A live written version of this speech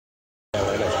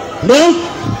No?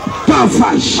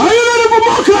 Perfect. Are you ready for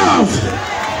Mokas?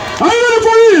 Are you ready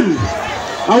for him?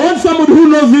 I want somebody who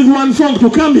knows this one song to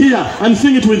come here and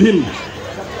sing it with him.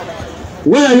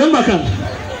 Where are you, Bakan?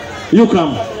 You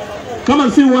come. Come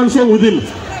and sing one song with him.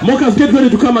 Mokas, get ready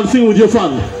to come and sing with your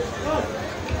fan.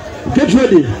 Get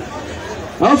ready.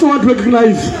 I also want to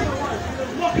recognize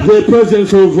the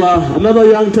presence of another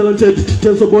young talented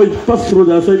Tenso boy. Pass through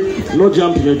there. I said, no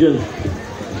jumping again.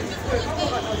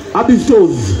 Abby's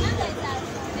Toes.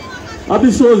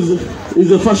 Abby's Toes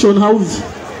is a fashion house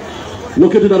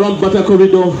located around Bata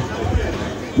Corridor.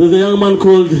 There's a young man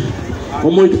called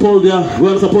Omoit Paul there. Go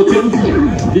and support him.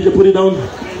 DJ, put it down.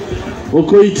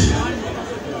 Okoit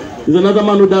is another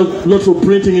man who does lots of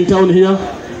printing in town here.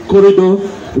 Corridor.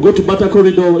 You go to Bata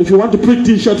Corridor. If you want to print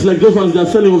t-shirts like those ones they're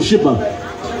selling of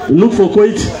Shiba, look for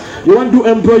Koit. You want to do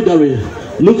embroidery,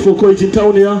 look for Koit in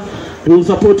town here. He will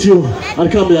support you and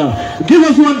come here. Give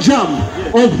us one jam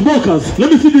of Mokas.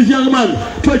 Let me see this young man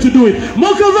try to do it.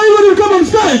 Mokas, are you ready to come on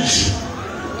stage?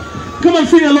 Come and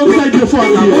sing alongside your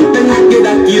father here.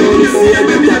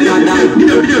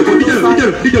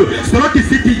 Soroti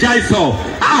City Jaiso.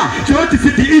 Soroti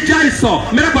City Jaiso.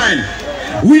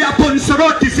 We are on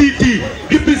Soroti City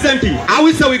representing. How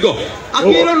is we go?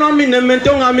 Akiro no mi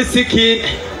nementonga misiki.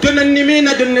 Jona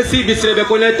nimina jona si bisrebe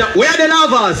koneta. Where are the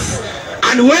lovers?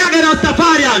 And where are the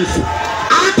Rastafarians?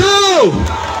 Ato!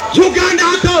 Uganda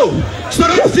Ato!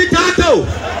 Soroti City Ato!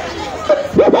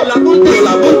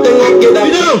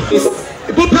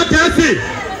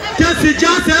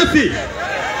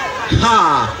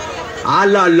 Ha!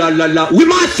 La la la la. We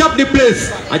mash up the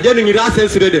place. I don't need to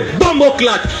say ready. Bombo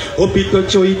clat. Opito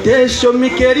choite show me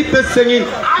carry pesengin.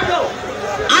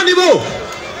 Animal.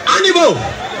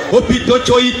 Opito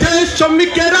choite show me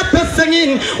carry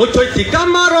pesengin. Ochoiti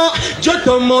kamaro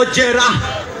joto mojera.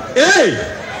 Hey,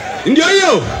 ndio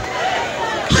hiyo.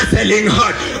 Hustling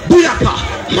hard. Buyaka.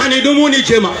 Mani dumuni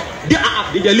jema.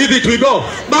 Did you leave it? We go.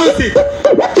 Bounce it.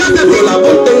 Just a roll up.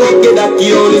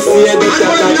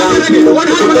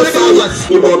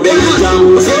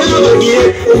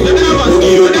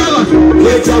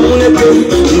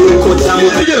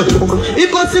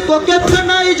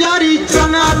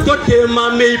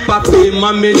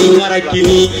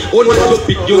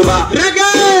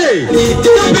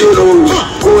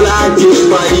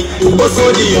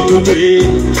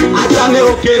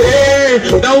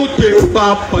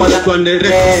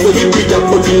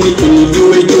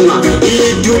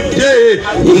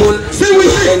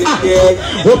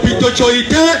 Opito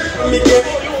choite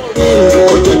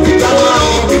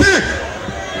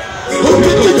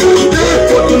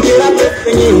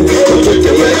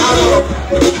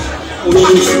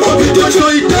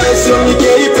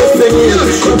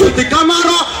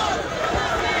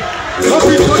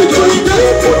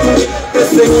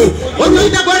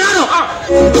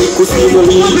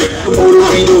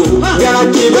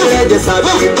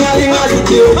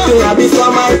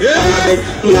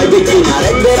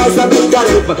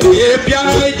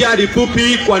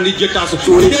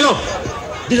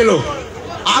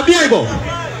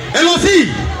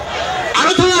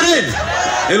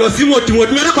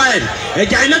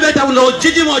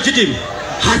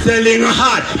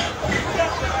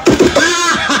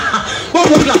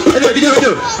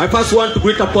I first want to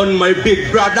greet upon my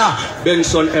big brother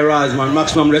Benson Erasmus,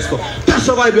 maximum respect. That's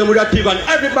why we are and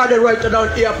everybody right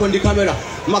down here upon the camera.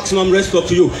 Maximum respect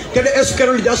to you. Can the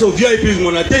escalate just of VIPs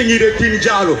mona? Ten year team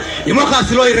jalo.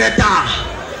 Mokas loy reta.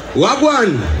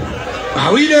 Wagwan.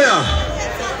 Are we there?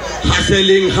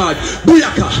 Hustling hard.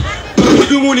 Buyaka.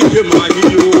 Do money to money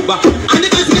yoba. And the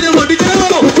guys get them on the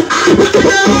table.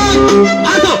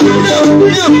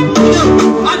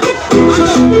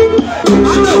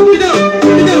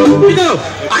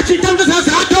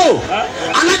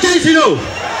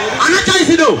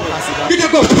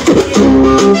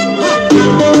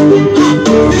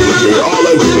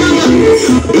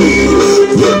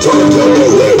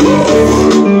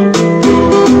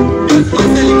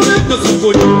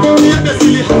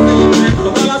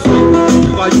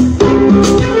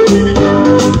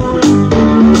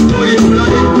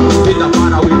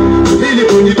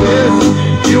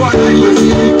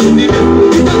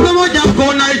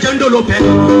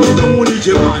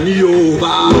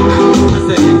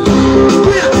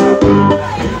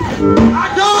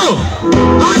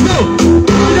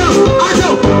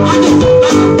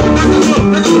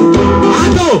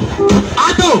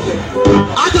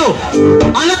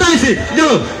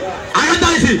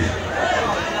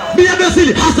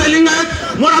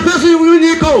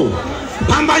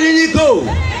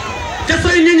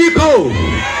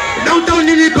 Downtown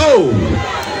Ninico,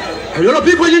 a lot of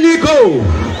people in Ninico,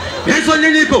 Benson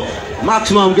Ninico,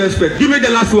 Maximum respect. Give me the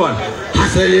last one.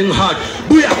 Hustling hard.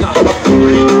 Booyaka.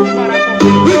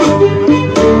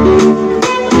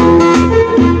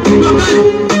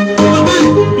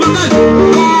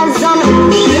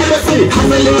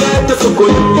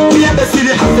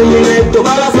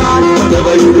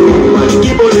 Whatever you do, man,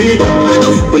 keep on reading.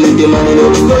 Pulling the money,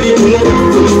 no story to let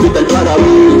from the street and far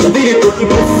away. The very pretty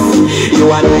best. You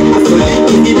and I have to like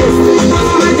it the best.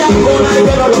 I'm just gonna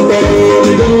get all of them.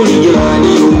 You don't need your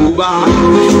money, you back.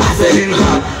 Hustling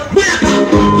hard. You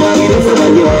don't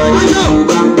forget your money, you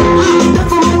back.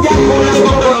 That's what I'm just gonna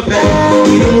get all of them.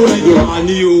 You don't need your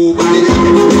money, you back.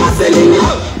 Hustling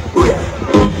hard.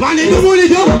 Money, you don't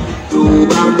need your money.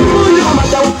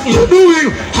 You're doing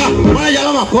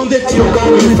the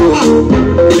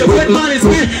great man is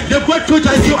me, the great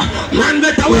future is you. Man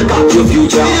better wake up your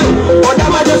future.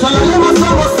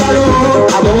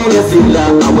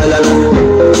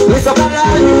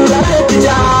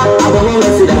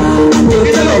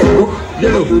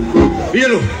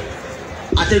 Yellow.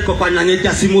 I take up an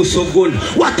anidasimo so good.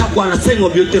 What a one, sing a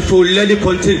beautiful lady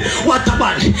contain. What a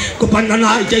bad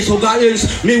Copanana, Jason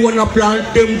Gardens. Me wanna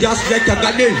plant them just like a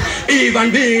garden.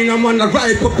 Even being I'm on the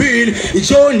right for bean.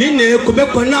 It's only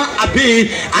Kubekona a bean.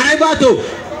 I battle.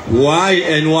 Why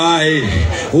and why?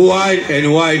 Why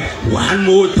and why? One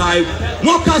more time.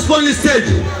 Mokas on the stage.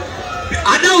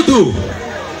 Adautu.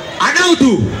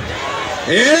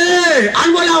 Hey,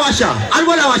 Anwala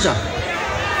Washa.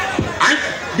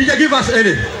 Did you give us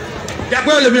any? Yeah,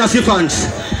 well, let me see fans.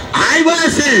 I want to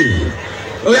see.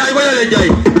 Oh, yeah, I want to let you.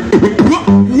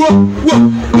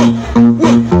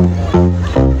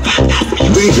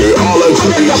 DJ all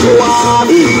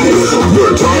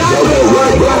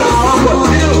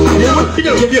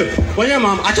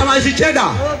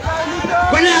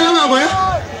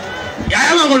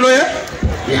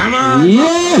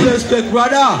respect,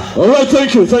 brother. All right,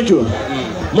 thank you.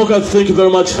 Mokas, thank you very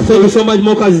much. Thank you so much,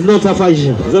 Mokas. It's not a fight.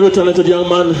 Very talented young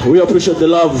man. We appreciate the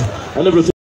love and everything.